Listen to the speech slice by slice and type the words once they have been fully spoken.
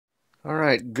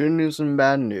Alright, good news and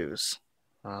bad news.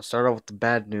 I'll start off with the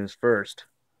bad news first.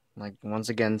 Like, once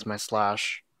again, it's my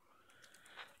slash.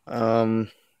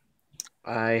 Um,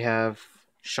 I have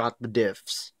shot the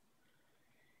diffs.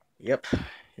 Yep,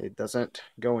 it doesn't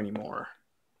go anymore.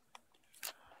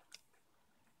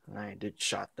 I did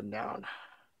shot them down.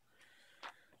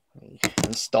 Let me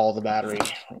install the battery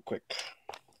real quick.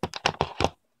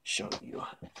 Show you.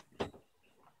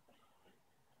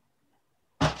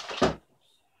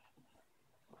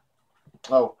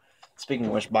 Oh, speaking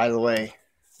of which, by the way,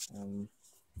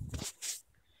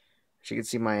 as you can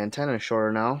see, my antenna is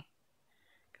shorter now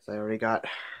because I already got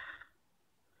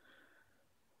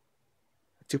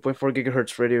a 2.4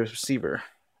 gigahertz radio receiver,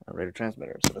 a radio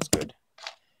transmitter, so that's good.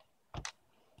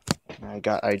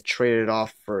 I traded it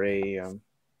off for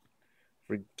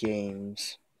for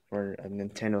games for a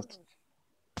Nintendo.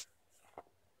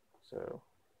 So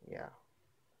yeah,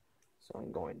 so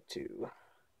I'm going to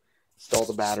install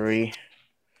the battery,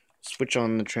 switch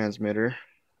on the transmitter.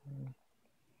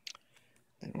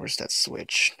 And where's that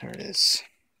switch? There it is.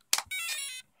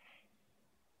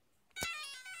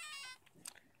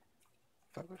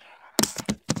 If I would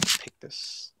pick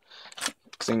this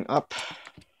thing up.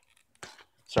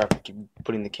 Sorry if I keep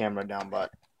putting the camera down,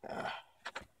 but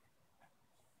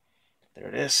there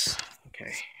it is.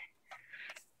 Okay,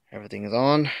 everything is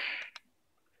on. Here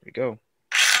we go.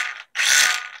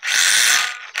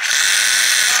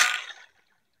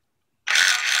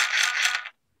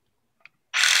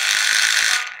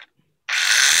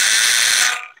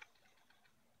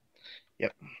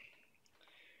 Yep,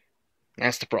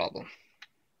 that's the problem.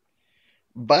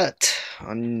 But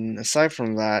aside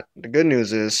from that, the good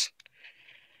news is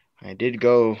I did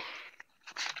go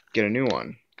get a new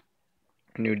one,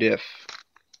 a new diff.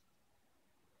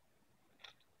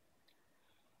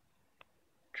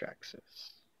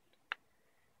 Traxxas.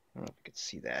 I don't know if you can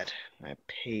see that. I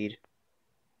paid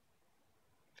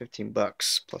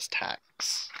 $15 plus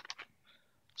tax.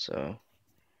 So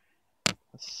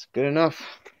that's good enough.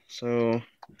 So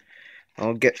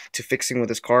I'll get to fixing with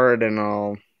this card and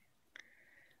I'll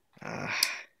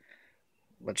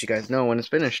let you guys know when it's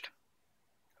finished.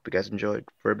 Hope you guys enjoyed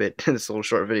for a bit this little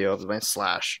short video of my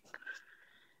slash.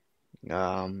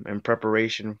 In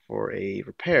preparation for a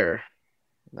repair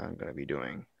that I'm gonna be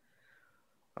doing.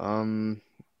 Before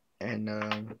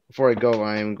I go,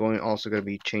 I am also going to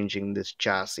be changing this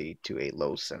chassis to a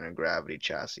low center of gravity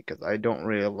chassis because I don't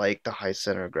really like the high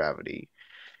center of gravity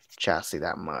chassis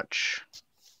that much.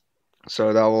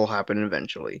 So that will happen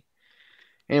eventually.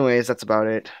 Anyways, that's about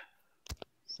it.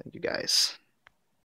 Thank you guys.